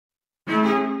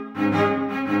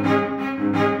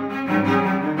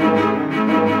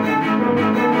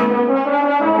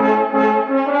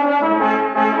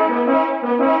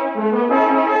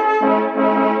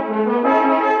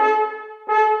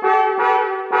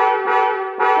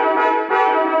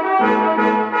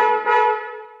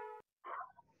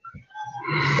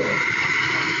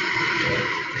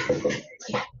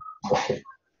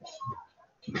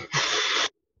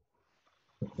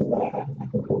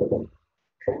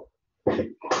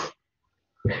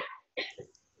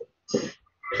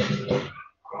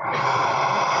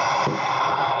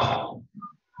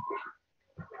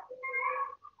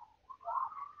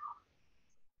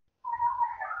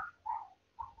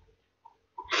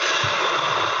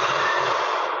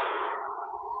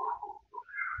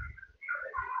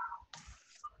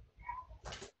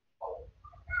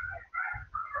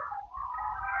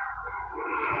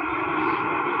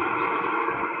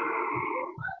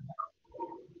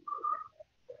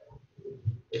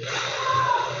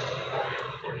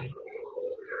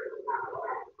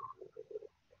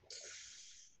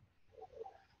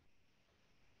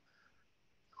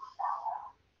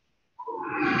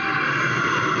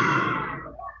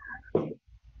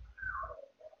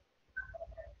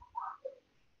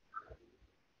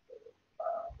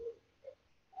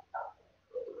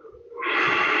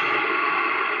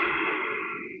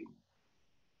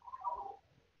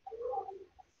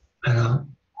Hello.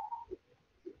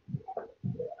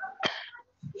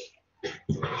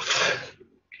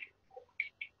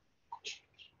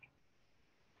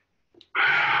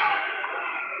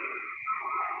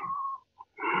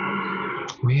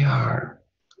 We are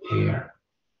here.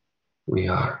 We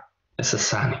are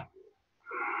Essassani.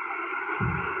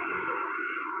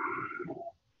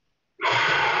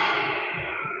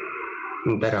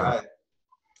 There are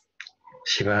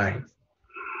Shivai.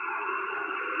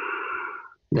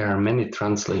 There are many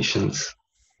translations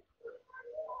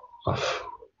of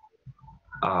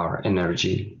our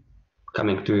energy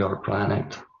coming to your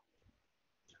planet.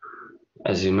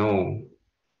 As you know,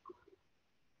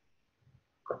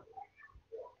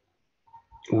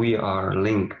 we are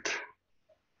linked.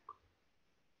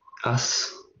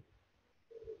 Us,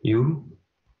 you,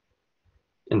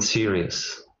 and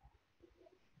Sirius.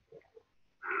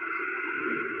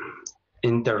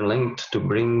 Interlinked to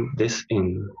bring this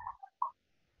in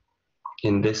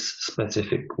this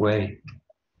specific way.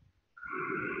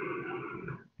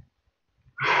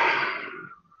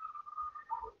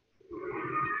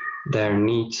 There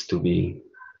needs to be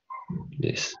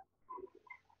this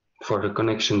for the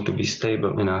connection to be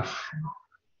stable enough,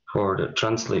 for the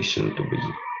translation to be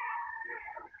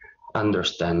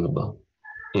understandable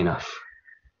enough.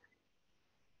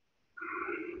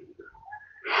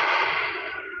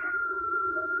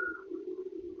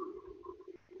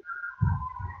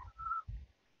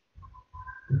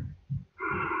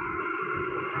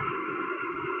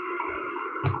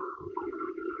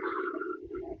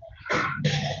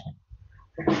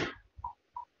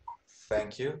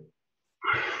 Thank you.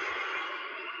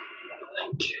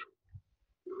 Thank you.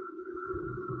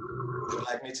 Would you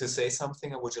like me to say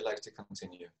something, or would you like to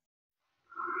continue?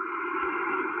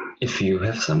 If you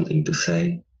have something to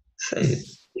say, say it.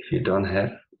 If you don't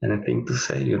have anything to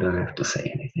say, you don't have to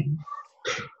say anything.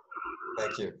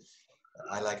 Thank you.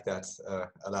 I like that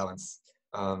allowance.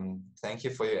 Thank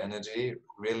you for your energy.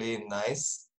 Really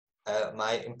nice.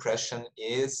 My impression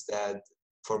is that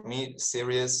for me,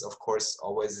 Sirius, of course,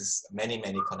 always is many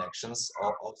connections.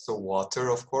 Also water,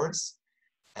 of course,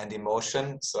 and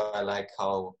emotion. So I like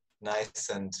how nice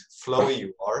and flowy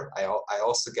you are. I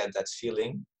also get that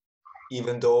feeling,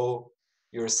 even though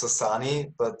you're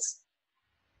Essassani, but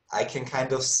I can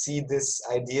kind of see this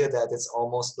idea that it's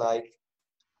almost like,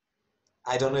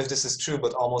 I don't know if this is true,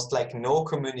 but almost like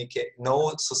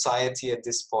no society at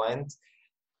this point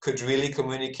could really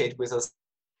communicate with us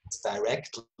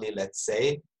directly, let's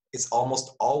say. It's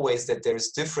almost always that there's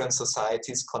different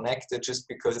societies connected just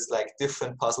because it's like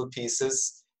different puzzle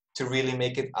pieces to really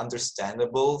make it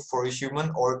understandable for a human,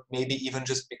 or maybe even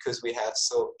just because we have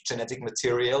so genetic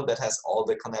material that has all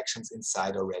the connections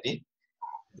inside already.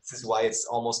 This is why it's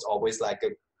almost always like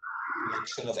a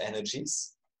connection of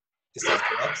energies. Is that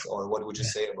correct? Or what would you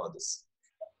say about this?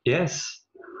 Yes.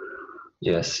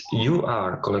 Yes, you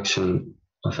are a collection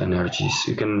of energies.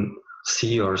 You can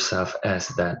see yourself as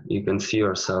that. You can see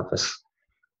yourself as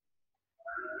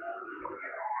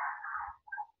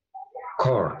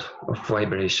chord of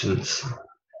vibrations,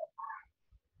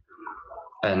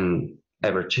 an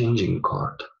ever-changing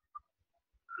chord.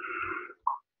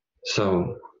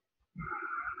 So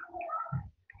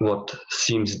what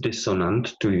seems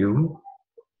dissonant to you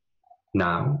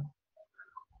now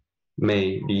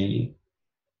may be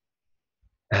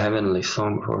a heavenly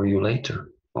song for you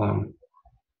later on.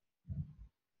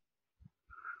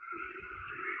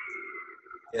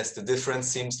 Yes, the difference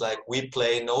seems like we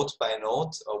play note by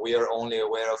note, or we are only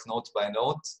aware of note by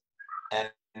note, and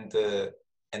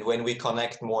when we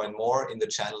connect more and more in the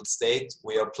channeled state,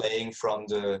 we are playing from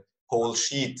the whole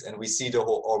sheet, and we see the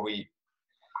whole, or we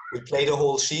play the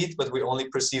whole sheet, but we only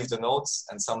perceive the notes,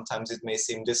 and sometimes it may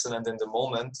seem dissonant in the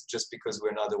moment just because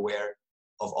we're not aware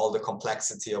of all the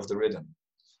complexity of the rhythm.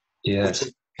 Yes.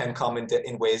 Which can come in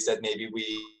ways that maybe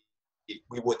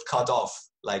we would cut off,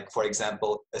 like for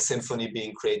example a symphony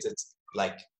being created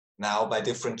like now by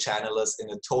different channelers in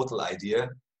a total idea.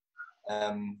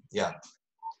 Yeah.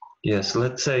 Yes,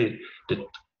 let's say that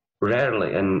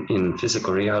rarely and in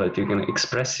physical reality you can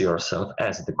express yourself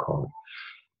as the chord.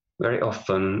 Very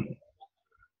often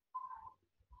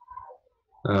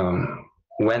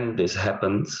when this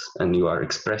happens and you are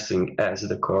expressing as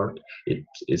the chord, it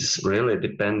is really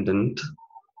dependent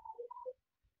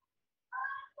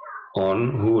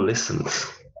on who listens.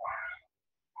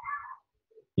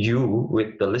 You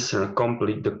with the listener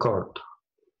complete the chord.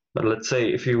 But let's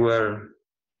say if you were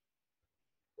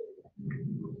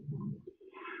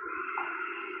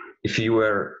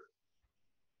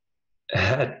a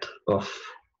head of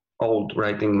old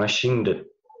writing machine that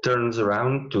turns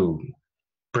around to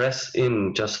press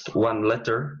in just one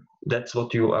letter, that's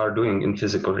what you are doing in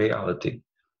physical reality.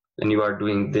 And you are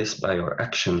doing this by your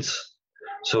actions.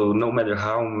 So no matter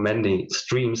how many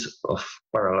streams of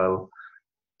parallel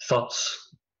thoughts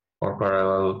or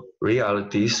parallel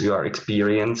realities you are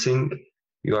experiencing,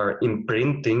 you are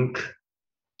imprinting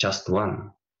just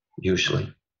one,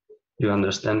 usually. You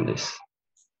understand this?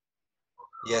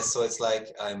 Yes, so it's like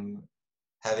I'm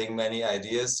having many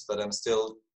ideas, but I'm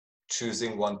still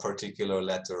choosing one particular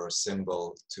letter or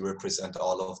symbol to represent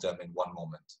all of them in one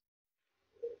moment.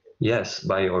 Yes,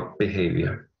 by your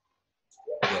behavior.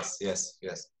 Yes, yes,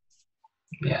 yes.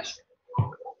 Yes.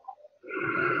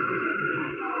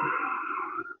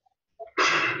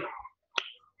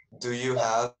 Do you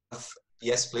have,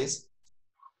 yes, please?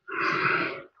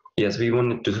 Yes, we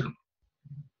wanted to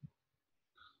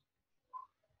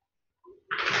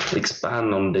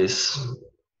expand on this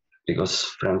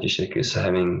because František is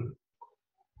having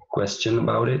a question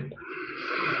about it.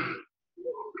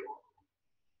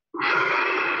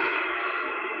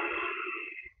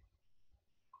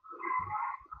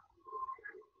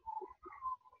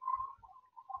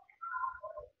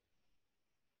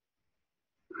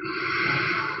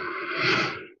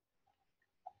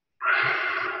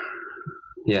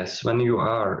 Yes, when you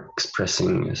are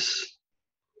expressing as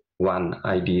one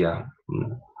idea,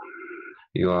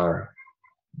 you are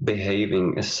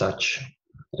behaving as such,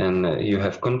 and you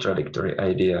have contradictory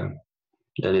idea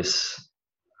that is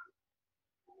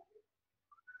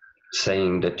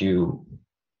saying that you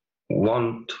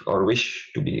want or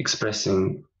wish to be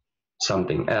expressing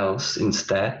something else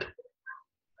instead,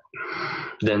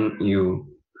 then you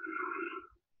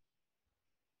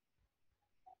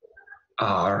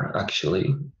are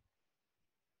actually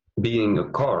being a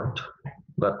chord,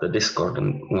 but the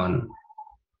discordant one.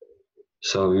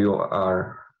 So you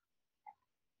are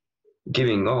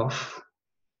giving off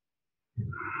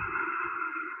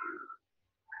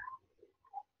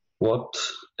what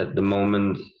at the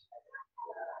moment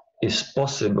is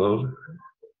possible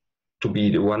to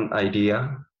be the one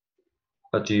idea,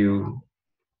 but you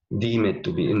deem it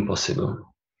to be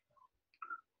impossible.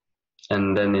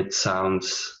 And then it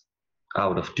sounds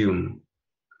out of tune.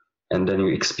 And then you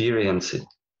experience it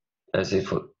as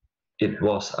if it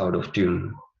was out of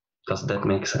tune. Does that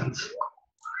make sense?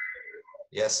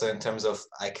 Yes, so in terms of,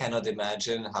 I cannot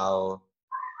imagine how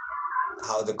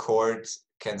the chord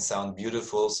can sound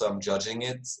beautiful, so I'm judging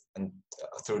it, and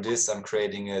through this I'm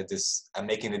creating I'm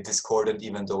making it discordant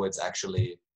even though it's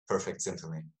actually perfect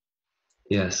symphony.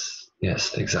 Yes,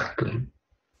 yes, exactly.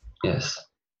 Yes.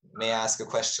 May I ask a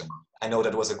question? I know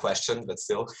that was a question, but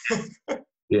still.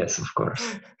 Yes, of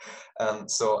course.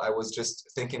 So I was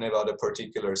just thinking about a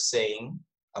particular saying.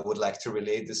 I would like to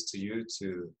relate this to you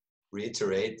to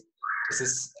reiterate.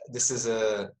 This is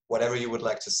a, whatever you would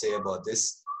like to say about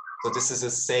this. So this is a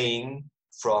saying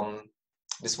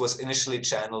this was initially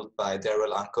channeled by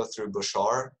Daryl Anka through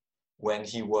Bashar when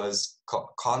he was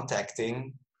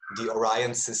contacting the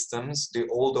Orion systems, the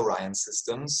old Orion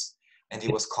systems, and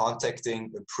he was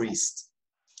contacting a priest.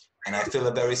 And I feel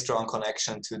a very strong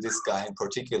connection to this guy in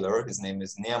particular. His name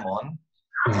is Neamon,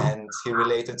 and he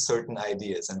related certain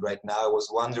ideas. And right now I was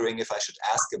wondering if I should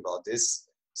ask about this.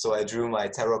 So I drew my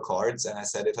tarot cards and I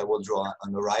said, if I will draw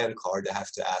an Orion card, I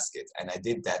have to ask it. And I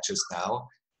did that just now.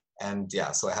 And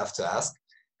yeah, so I have to ask.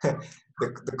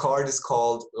 The card is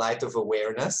called Light of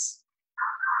Awareness.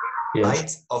 Yes.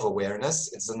 Light of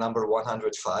Awareness. It's the number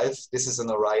 105. This is an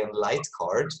Orion light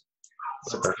card.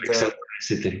 Perfect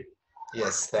synchronicity.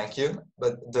 Yes, thank you.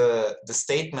 But the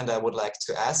statement I would like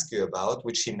to ask you about,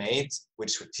 which he made,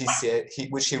 which he said,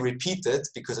 which he repeated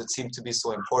because it seemed to be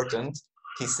so important.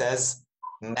 He says,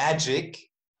 magic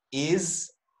is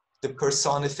the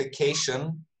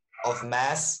personification of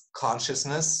mass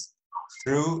consciousness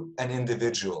through an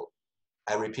individual.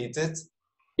 I repeat it.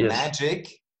 Yes. Magic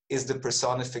is the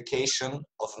personification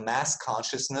of mass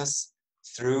consciousness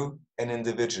through an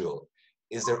individual.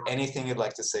 Is there anything you'd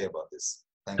like to say about this?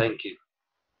 Thank you.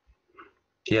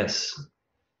 Yes.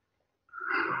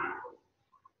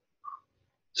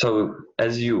 So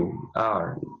as you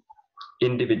are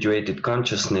individuated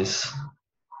consciousness,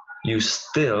 you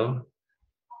still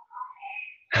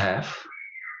have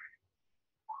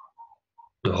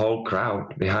the whole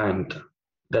crowd behind.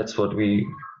 That's what we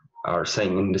are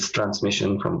saying in this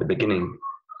transmission from the beginning.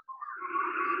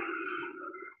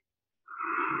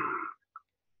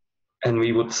 And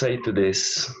we would say to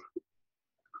this,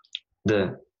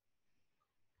 the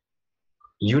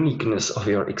uniqueness of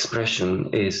your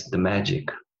expression is the magic.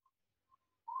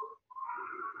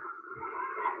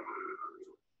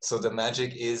 So the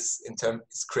magic is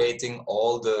is creating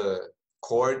all the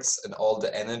chords and all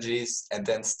the energies, and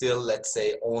then still, let's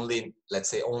say only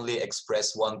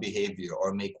express one behavior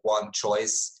or make one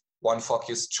choice, one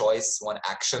focused choice, one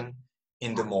action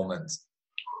in the moment.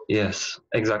 Yes,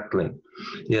 exactly.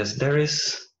 Yes,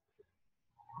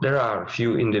 there are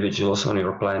few individuals on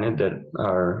your planet that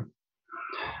are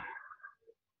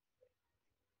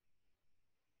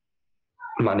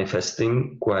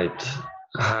manifesting quite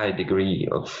a high degree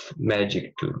of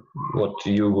magic to what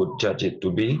you would judge it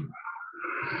to be.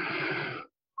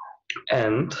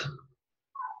 And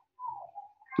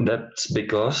that's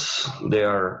because they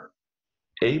are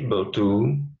able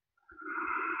to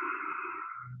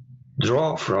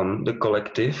draw from the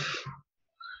collective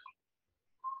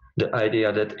the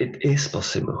idea that it is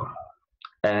possible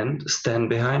and stand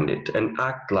behind it and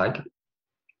act like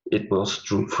it was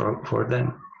true for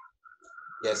them.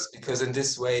 Yes, because in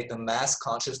this way, the mass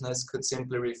consciousness could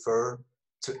simply refer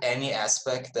to any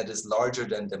aspect that is larger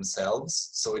than themselves.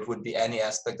 So it would be any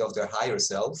aspect of their higher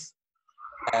self.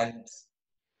 And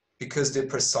because they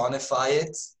personify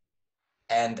it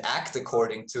and act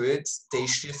according to it, they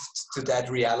shift to that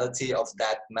reality of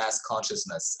that mass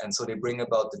consciousness. And so they bring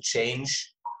about the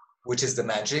change, which is the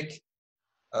magic,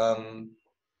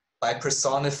 by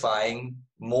personifying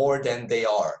more than they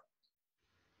are.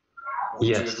 Would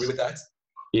you agree with that?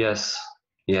 Yes,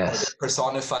 yes. Or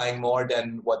personifying more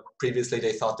than what previously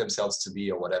they thought themselves to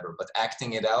be or whatever, but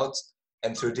acting it out.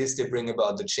 And through this, they bring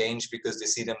about the change because they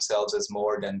see themselves as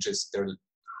more than just their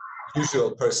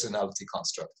usual personality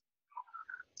construct.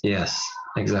 Yes,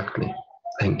 exactly.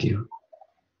 Thank you.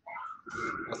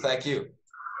 Well, thank you.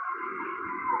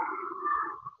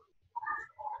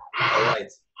 All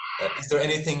right. Is there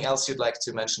anything else you'd like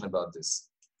to mention about this?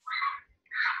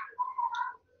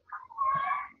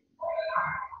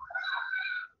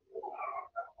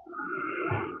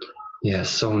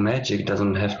 Yes, so magic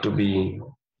doesn't have to be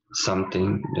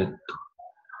something that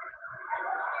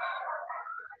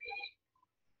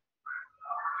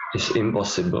is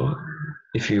impossible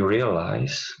if you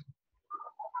realize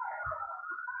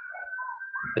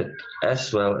that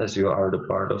as well as you are the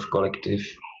part of collective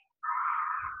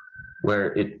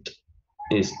where it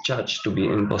is judged to be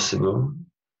impossible,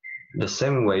 the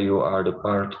same way you are the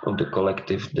part of the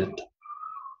collective that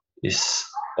is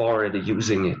already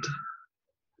using it.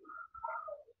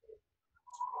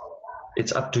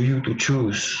 It's up to you to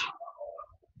choose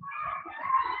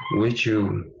which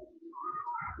you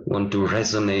want to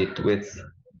resonate with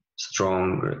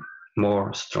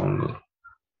more strongly.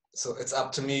 So it's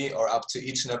up to me or up to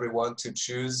each and every one to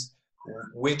choose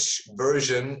which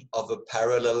version of a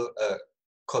parallel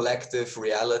collective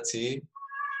reality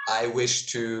I wish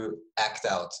to act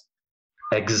out.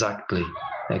 Exactly.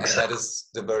 And that is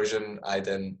the version I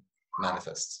then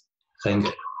manifest. Thank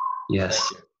you. Yes.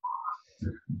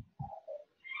 Thank you.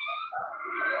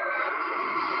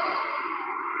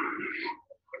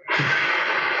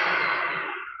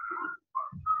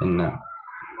 And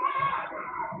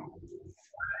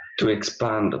to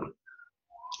expand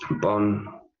upon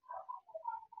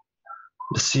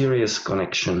the Sirius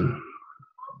connection,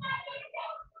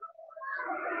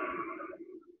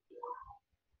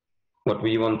 what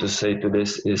we want to say to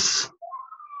this is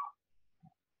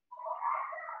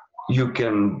you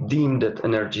can deem that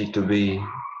energy to be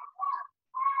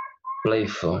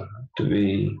playful, to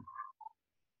be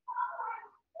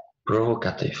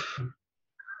provocative,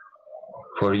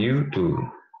 for you to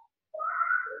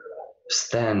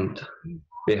stand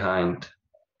behind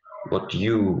what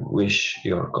you wish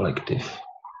your collective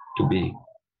to be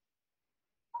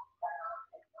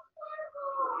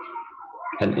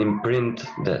and imprint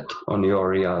that on your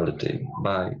reality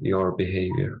by your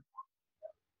behavior.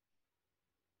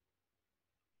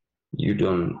 You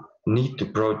don't need to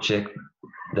project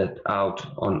that out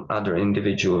on other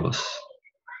individuals.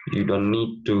 You don't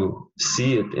need to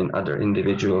see it in other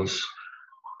individuals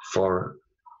for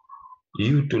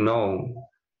you to know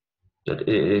that it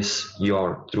is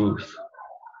your truth.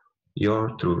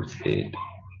 Your truth, it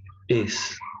is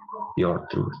your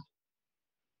truth.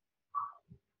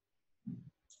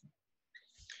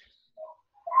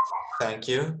 Thank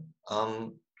you.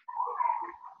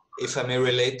 If I may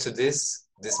relate to this,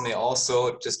 this may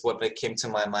also just what came to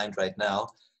my mind right now.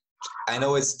 I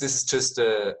know this is just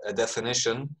a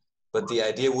definition, but the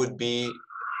idea would be,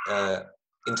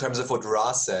 in terms of what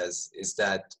Ra says, is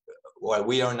that while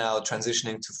we are now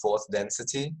transitioning to fourth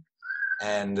density,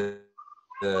 and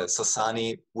the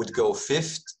Essassani would go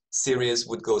fifth, Sirius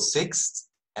would go sixth,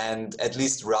 and at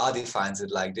least Ra defines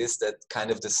it like this, that kind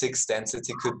of the sixth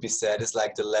density could be said is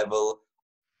like the level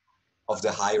of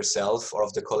the higher self or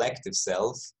of the collective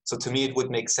self. So to me, it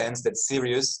would make sense that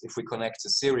Sirius, if we connect to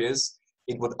Sirius,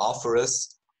 it would offer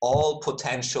us all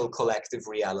potential collective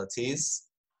realities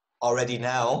already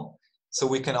now. So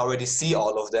we can already see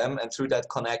all of them. And through that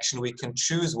connection, we can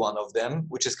choose one of them,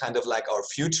 which is kind of like our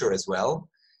future as well.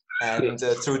 And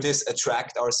through this,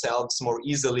 attract ourselves more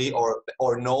easily, or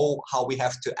know how we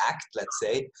have to act, let's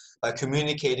say, by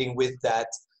communicating with that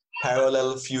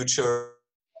parallel future,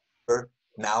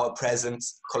 now a present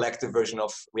collective version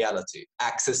of reality,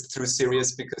 accessed through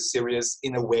Sirius, because Sirius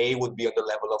in a way would be on the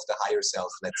level of the higher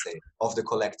self, let's say, of the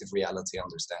collective reality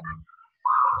understanding.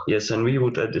 Yes, and we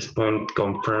would at this point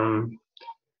confirm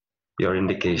your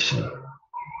indication.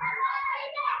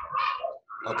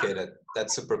 Okay,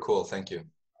 that's super cool, thank you.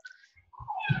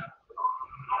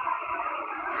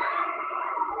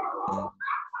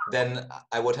 Then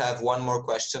I would have one more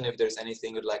question, if there's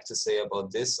anything you'd like to say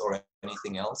about this or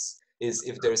anything else, is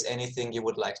if there's anything you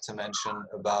would like to mention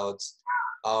about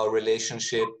our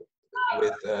relationship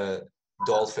with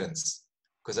dolphins.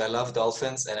 Because I love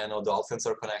dolphins, and I know dolphins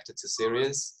are connected to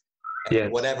Sirius. And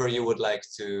yes. Whatever you would like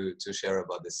to share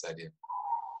about this idea.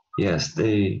 Yes,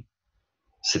 the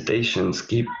cetaceans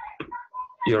keep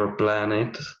your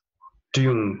planet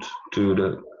tuned to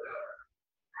the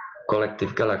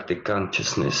collective galactic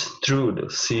consciousness through the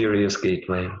Sirius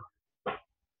gateway.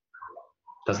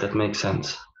 Does that make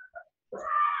sense?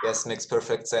 Yes, makes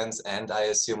perfect sense. And I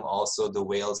assume also the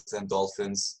whales and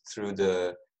dolphins, through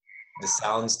the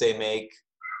sounds they make,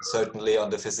 certainly on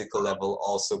the physical level,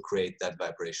 also create that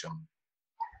vibration.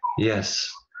 Yes,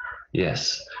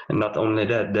 yes. And not only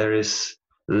that, there is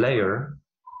a layer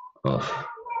of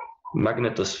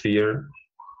magnetosphere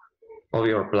of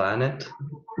your planet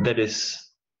that is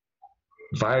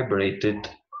vibrated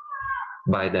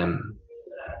by them.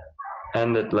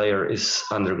 And that layer is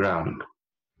underground.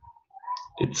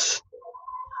 It's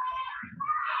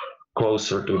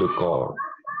closer to the core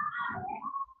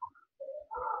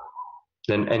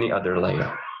than any other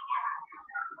layer.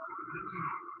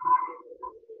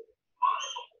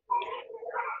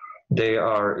 They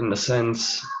are, in a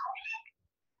sense,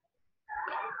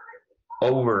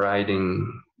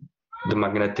 overriding the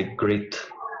magnetic grid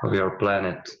of your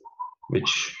planet,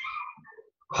 which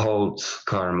holds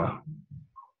karma.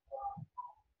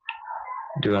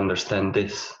 Do you understand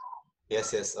this?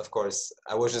 Yes, yes, of course.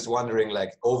 I was just wondering,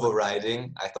 like,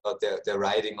 overriding. I thought they're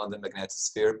riding on the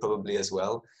magnetosphere probably as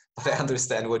well. But I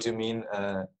understand what you mean.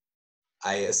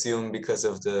 I assume because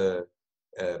of the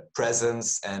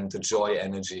presence and the joy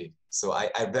energy. So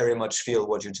I very much feel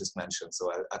what you just mentioned.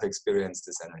 So I've experienced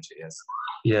this energy, yes.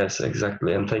 Yes,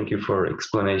 exactly. And thank you for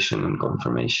explanation and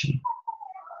confirmation.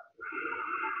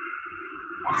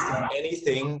 Is there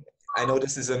anything, I know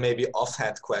this is a maybe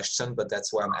offhand question, but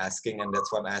that's why I'm asking, and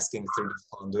that's why I'm asking through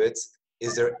the conduit.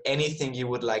 Is there anything you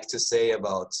would like to say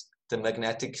about the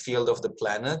magnetic field of the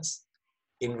planet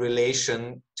in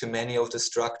relation to many of the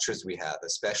structures we have,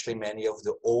 especially many of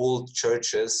the old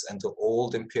churches and the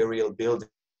old imperial buildings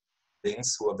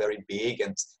who are very big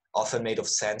and often made of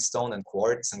sandstone and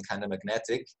quartz and kind of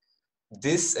magnetic?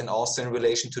 This, and also in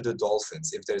relation to the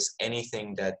dolphins, if there's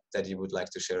anything that you would like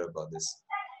to share about this.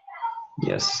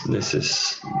 Yes, this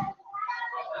is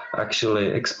actually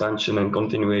expansion and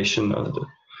continuation of the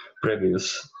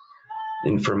previous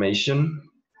information.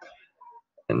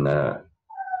 And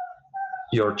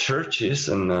your churches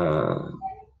and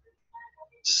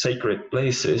sacred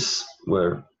places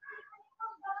were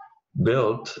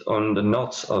built on the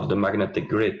knots of the magnetic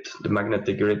grid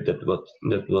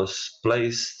that was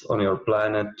placed on your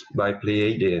planet by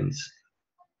Pleiadians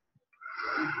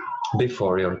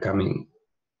before your coming.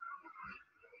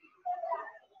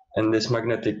 And this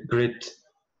magnetic grid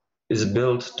is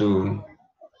built to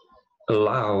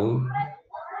allow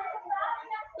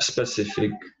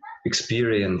specific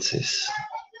experiences.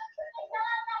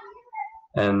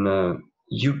 And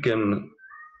you can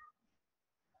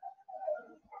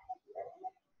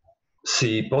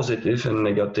see positive and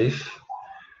negative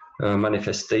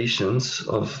manifestations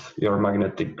of your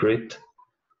magnetic grid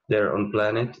there on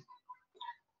planet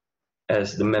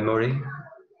as the memory.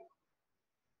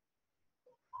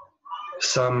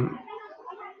 Some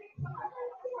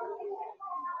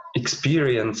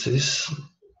experiences,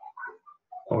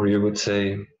 or you would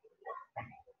say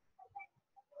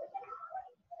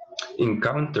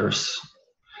encounters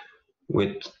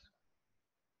with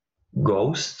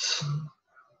ghosts,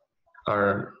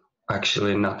 are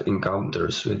actually not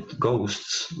encounters with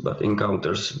ghosts, but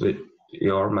encounters with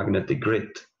your magnetic grid,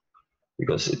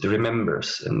 because it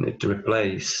remembers and it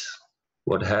replays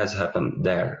what has happened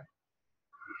there.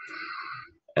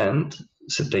 And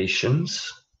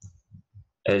cetaceans,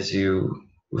 as you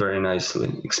very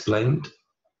nicely explained,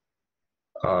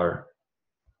 are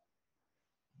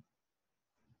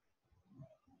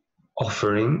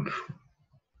offering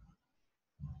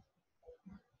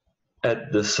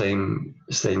at the same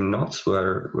knots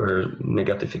where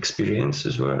negative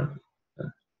experiences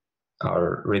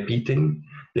are repeating.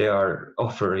 They are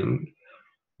offering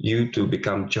you to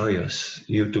become joyous,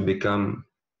 you to become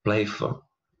playful,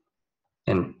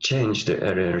 and change the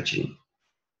energy.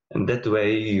 And that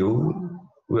way you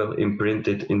will imprint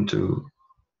it into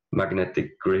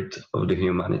magnetic grid of the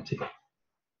humanity.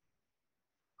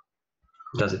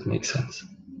 Does it make sense?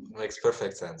 It makes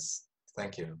perfect sense.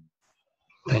 Thank you.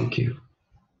 Thank you.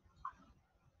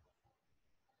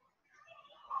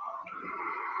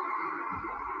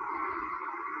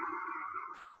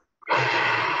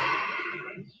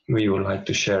 We would like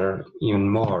to share even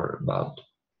more about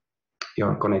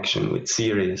your connection with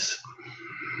Sirius.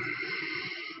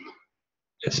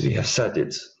 As we have said,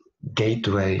 it's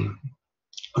gateway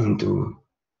into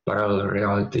parallel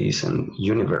realities and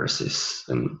universes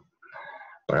and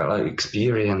parallel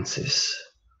experiences.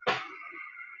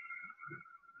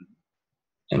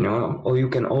 And or you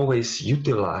can always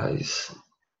utilize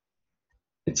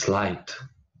its light,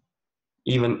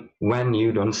 even when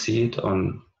you don't see it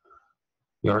on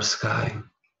your sky.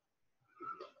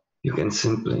 You can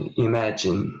simply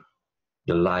imagine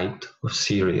the light of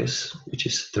Sirius, which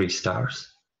is 3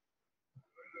 stars.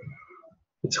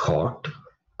 It's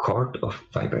chord of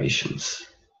vibrations.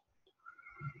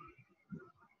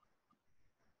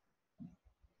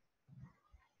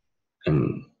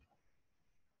 And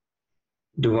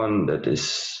the one that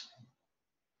is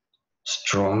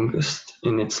strongest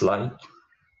in its light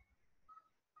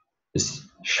is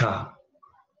Sha,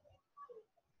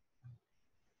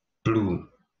 blue,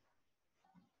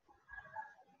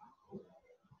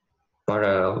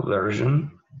 parallel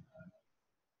version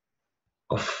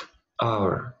of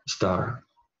our star.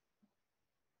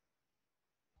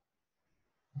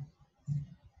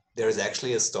 There is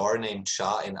actually a star named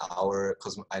Sha in our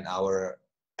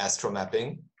astro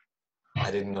mapping. I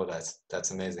didn't know that.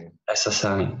 That's amazing.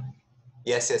 Essassani.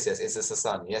 Yes. It's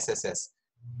Essassani. Yes.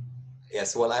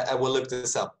 Yes. Well, I will look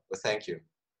this up. But thank you.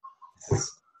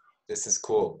 This is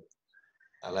cool.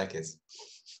 I like it.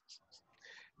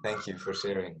 Thank you for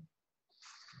sharing.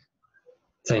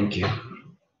 Thank you.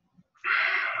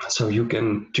 So you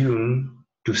can tune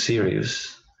to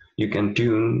Sirius. You can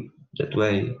tune that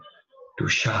way to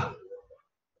Sha.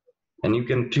 And you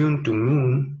can tune to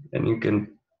Moon, and you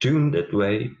can tune that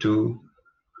way to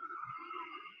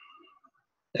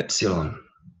Epsilon,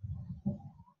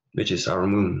 which is our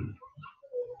moon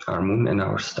and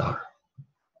our star.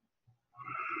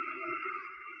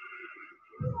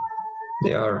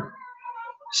 They are,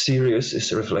 Sirius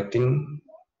is reflecting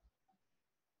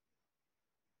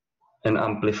and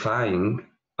amplifying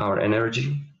our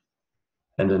energy,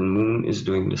 and the moon is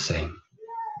doing the same.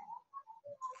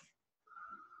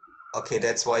 Okay,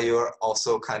 that's why you're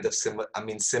also kind of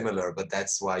similar, but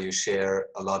that's why you share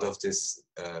a lot of this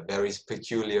very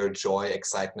peculiar joy,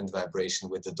 excitement, vibration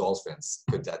with the dolphins.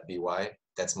 Could that be why?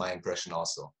 That's my impression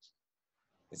also.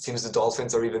 It seems the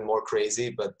dolphins are even more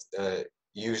crazy, but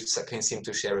you can seem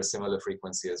to share a similar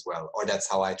frequency as well, or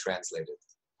that's how I translate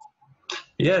it.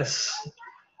 Yes,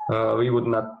 we would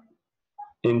not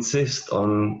insist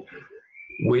on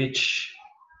which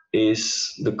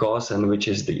is the cause and which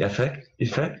is the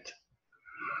effect.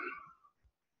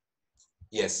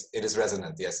 Yes, it is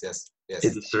resonant. Yes. It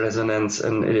is resonance,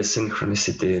 and it is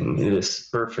synchronicity, and it is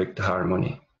perfect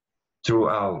harmony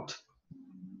throughout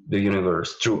the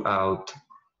universe, throughout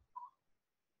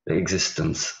the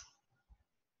existence.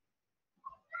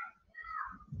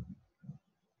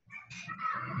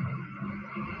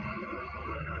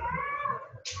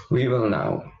 We will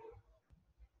now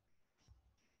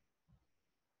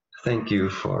thank you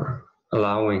for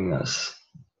allowing us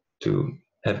to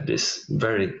have this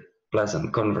very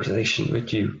pleasant conversation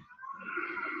with you.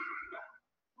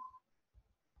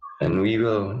 And we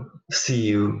will see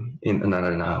you in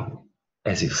another now,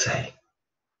 as you say.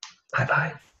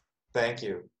 Bye-bye. Thank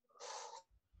you.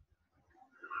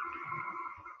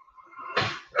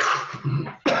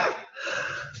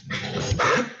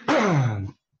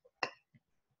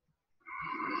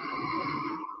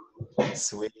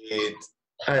 Sweet.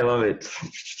 I love it.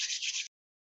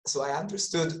 So I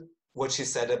understood what she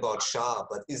said about Shah,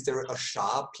 but is there a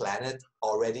Shah planet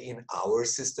already in our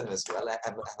system as well? I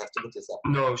have to look this up.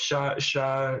 No, Shah is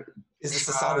the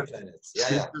Essassani planet. Yeah,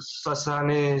 yeah. The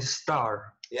Essassani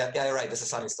star. Yeah, right. The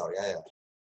Essassani star. Yeah,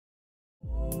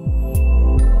 yeah.